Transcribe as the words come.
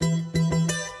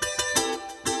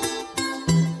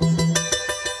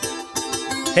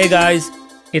Hey guys,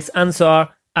 it's Ansar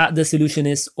at The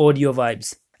Solutionist Audio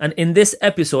Vibes. And in this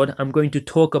episode, I'm going to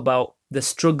talk about the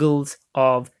struggles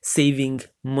of saving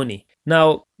money.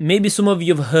 Now, maybe some of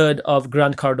you have heard of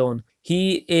Grant Cardone.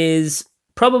 He is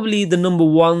probably the number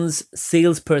one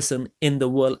salesperson in the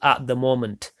world at the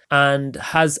moment and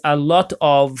has a lot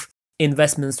of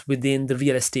investments within the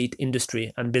real estate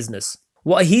industry and business.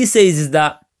 What he says is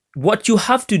that what you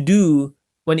have to do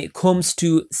when it comes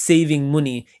to saving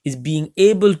money is being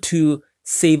able to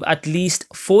save at least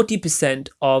 40%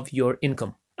 of your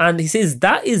income. And he says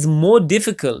that is more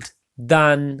difficult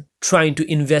than trying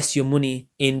to invest your money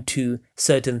into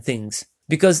certain things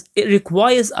because it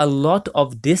requires a lot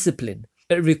of discipline.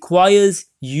 It requires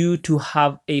you to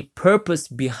have a purpose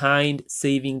behind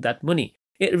saving that money.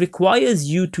 It requires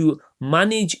you to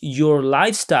manage your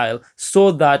lifestyle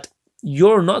so that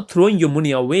you're not throwing your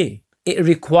money away. It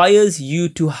requires you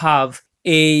to have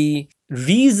a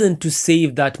reason to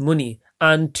save that money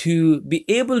and to be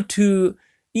able to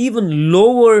even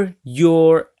lower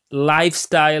your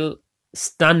lifestyle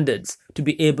standards to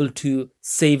be able to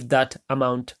save that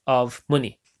amount of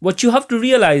money. What you have to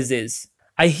realize is,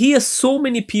 I hear so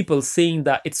many people saying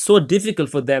that it's so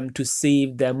difficult for them to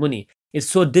save their money. It's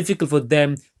so difficult for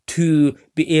them to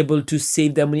be able to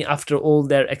save their money after all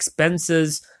their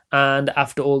expenses and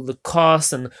after all the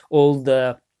costs and all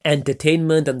the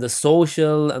entertainment and the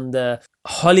social and the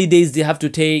holidays they have to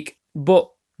take. But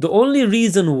the only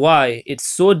reason why it's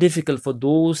so difficult for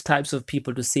those types of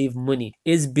people to save money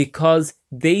is because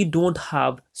they don't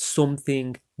have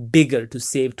something bigger to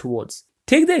save towards.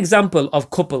 Take the example of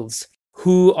couples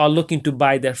who are looking to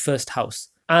buy their first house.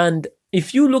 And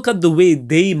if you look at the way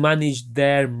they manage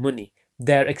their money,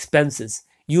 their expenses,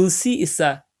 you'll see it's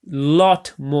a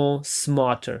lot more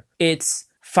smarter. It's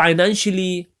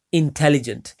financially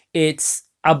intelligent. It's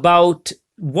about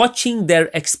watching their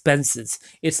expenses.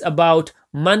 It's about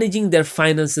managing their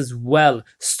finances well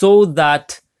so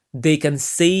that they can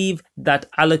save that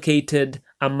allocated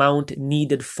amount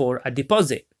needed for a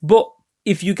deposit. But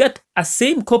if you get a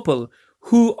same couple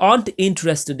who aren't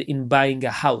interested in buying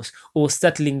a house or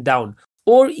settling down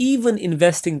or even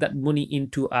investing that money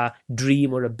into a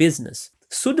dream or a business,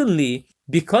 suddenly,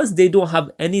 because they don't have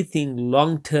anything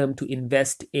long term to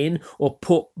invest in or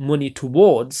put money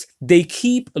towards, they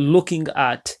keep looking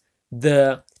at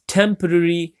the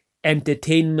temporary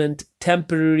entertainment,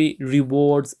 temporary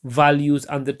rewards, values,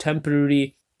 and the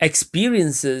temporary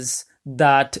experiences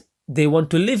that they want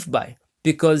to live by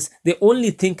because they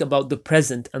only think about the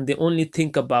present and they only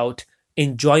think about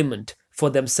enjoyment for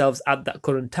themselves at that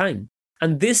current time.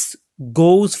 And this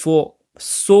goes for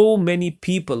so many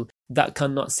people that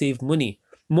cannot save money.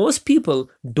 Most people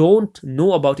don't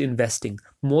know about investing.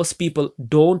 Most people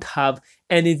don't have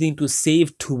anything to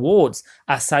save towards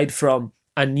aside from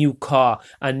a new car,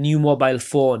 a new mobile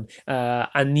phone,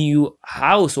 a new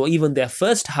house, or even their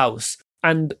first house,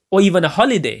 or even a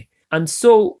holiday. And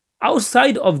so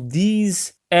outside of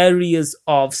these areas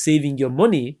of saving your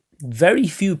money, very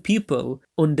few people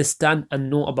understand and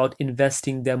know about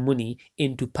investing their money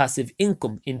into passive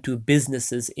income, into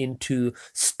businesses, into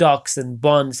stocks and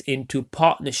bonds, into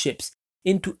partnerships,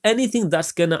 into anything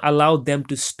that's going to allow them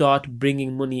to start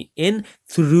bringing money in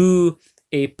through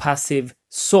a passive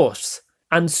source.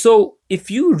 And so if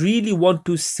you really want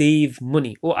to save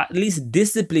money, or at least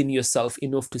discipline yourself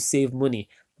enough to save money,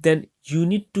 then you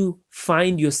need to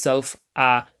find yourself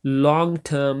a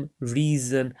long-term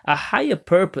reason, a higher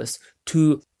purpose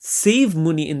to save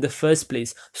money in the first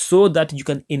place so that you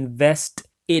can invest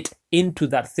it into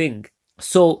that thing.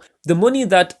 So the money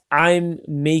that I'm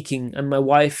making and my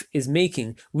wife is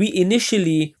making, we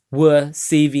initially were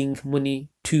saving money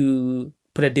to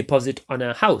put a deposit on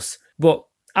a house. But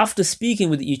after speaking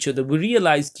with each other, we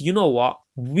realized, you know what?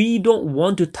 We don't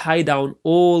want to tie down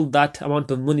all that amount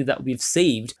of money that we've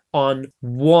saved on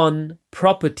one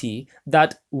property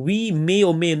that we may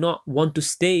or may not want to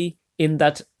stay in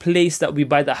that place that we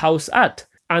buy the house at.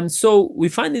 And so we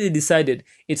finally decided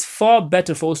it's far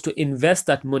better for us to invest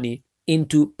that money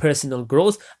into personal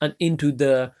growth and into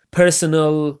the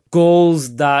personal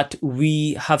goals that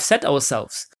we have set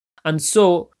ourselves. And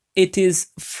so it is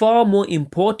far more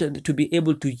important to be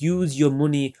able to use your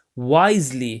money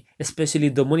wisely, especially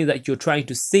the money that you're trying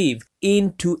to save,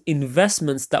 into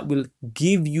investments that will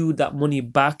give you that money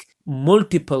back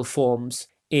multiple forms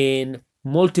in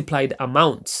multiplied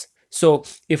amounts. So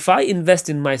if I invest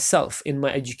in myself, in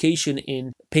my education,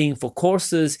 in paying for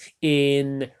courses,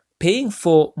 in paying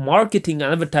for marketing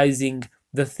and advertising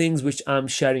the things which I'm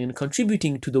sharing and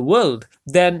contributing to the world,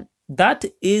 then that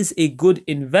is a good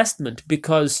investment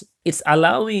because it's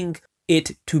allowing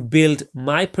it to build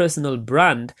my personal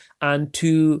brand and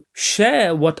to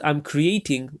share what I'm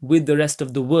creating with the rest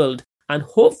of the world. And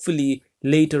hopefully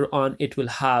later on it will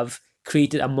have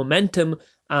created a momentum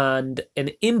and an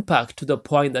impact to the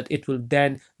point that it will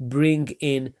then bring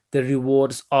in the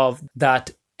rewards of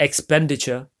that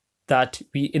expenditure that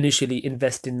we initially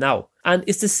invest in now. And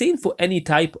it's the same for any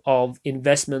type of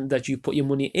investment that you put your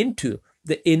money into.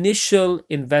 The initial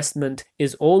investment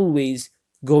is always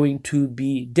going to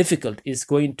be difficult, is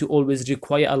going to always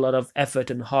require a lot of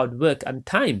effort and hard work and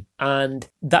time. And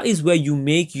that is where you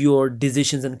make your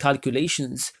decisions and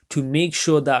calculations to make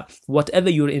sure that whatever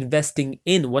you're investing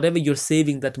in, whatever you're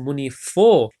saving that money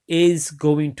for, is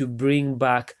going to bring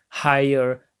back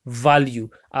higher value,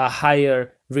 a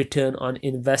higher return on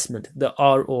investment, the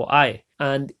ROI.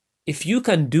 And if you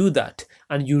can do that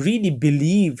and you really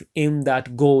believe in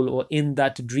that goal or in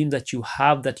that dream that you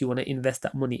have that you want to invest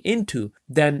that money into,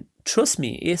 then trust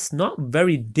me, it's not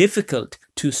very difficult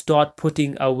to start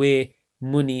putting away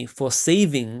money for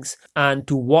savings and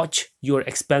to watch your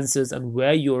expenses and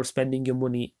where you're spending your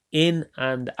money in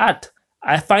and at.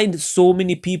 I find so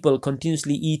many people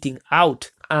continuously eating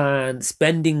out and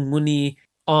spending money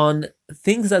on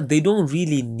things that they don't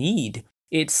really need.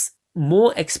 It's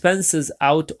more expenses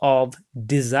out of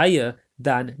desire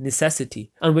than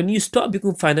necessity. And when you start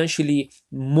becoming financially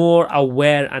more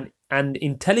aware and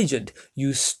intelligent,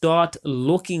 you start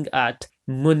looking at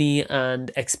money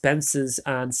and expenses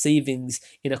and savings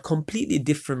in a completely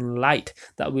different light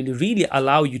that will really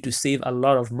allow you to save a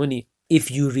lot of money if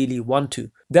you really want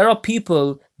to. There are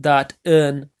people that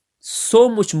earn so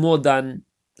much more than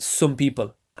some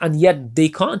people, and yet they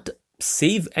can't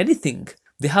save anything.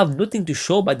 They have nothing to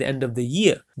show by the end of the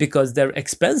year because their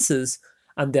expenses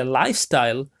and their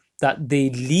lifestyle that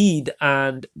they lead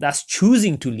and that's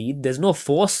choosing to lead, there's no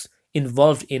force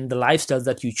involved in the lifestyles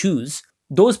that you choose.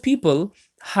 Those people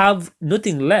have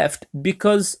nothing left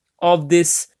because of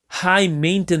this high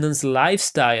maintenance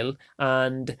lifestyle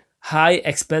and high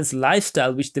expense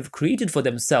lifestyle which they've created for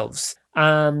themselves.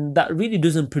 And that really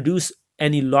doesn't produce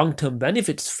any long-term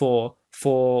benefits for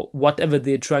whatever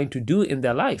they're trying to do in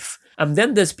their life. And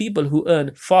then there's people who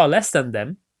earn far less than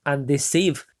them and they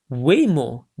save way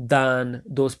more than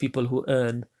those people who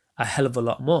earn a hell of a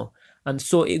lot more. And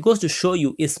so it goes to show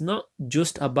you it's not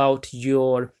just about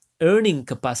your earning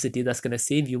capacity that's going to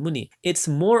save you money. It's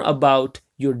more about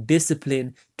your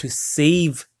discipline to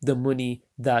save the money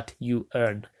that you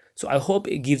earn. So I hope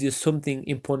it gives you something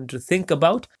important to think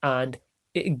about, and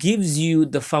it gives you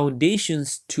the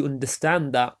foundations to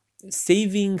understand that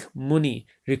saving money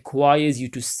requires you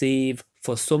to save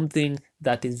for something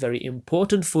that is very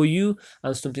important for you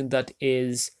and something that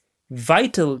is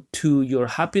vital to your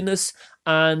happiness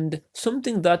and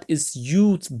something that is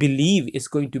you believe is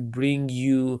going to bring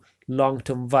you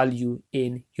long-term value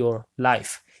in your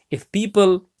life. If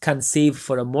people can save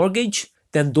for a mortgage,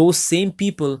 then those same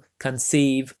people can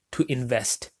save to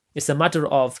invest. It's a matter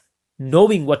of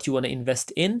knowing what you want to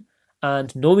invest in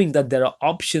and knowing that there are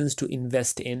options to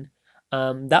invest in.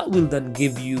 That will then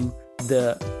give you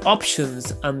the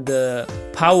options and the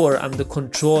power and the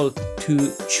control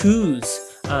to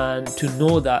choose and to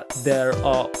know that there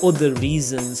are other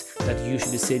reasons that you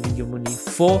should be saving your money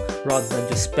for rather than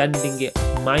just spending it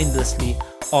mindlessly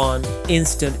on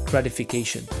instant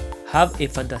gratification. Have a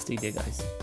fantastic day, guys.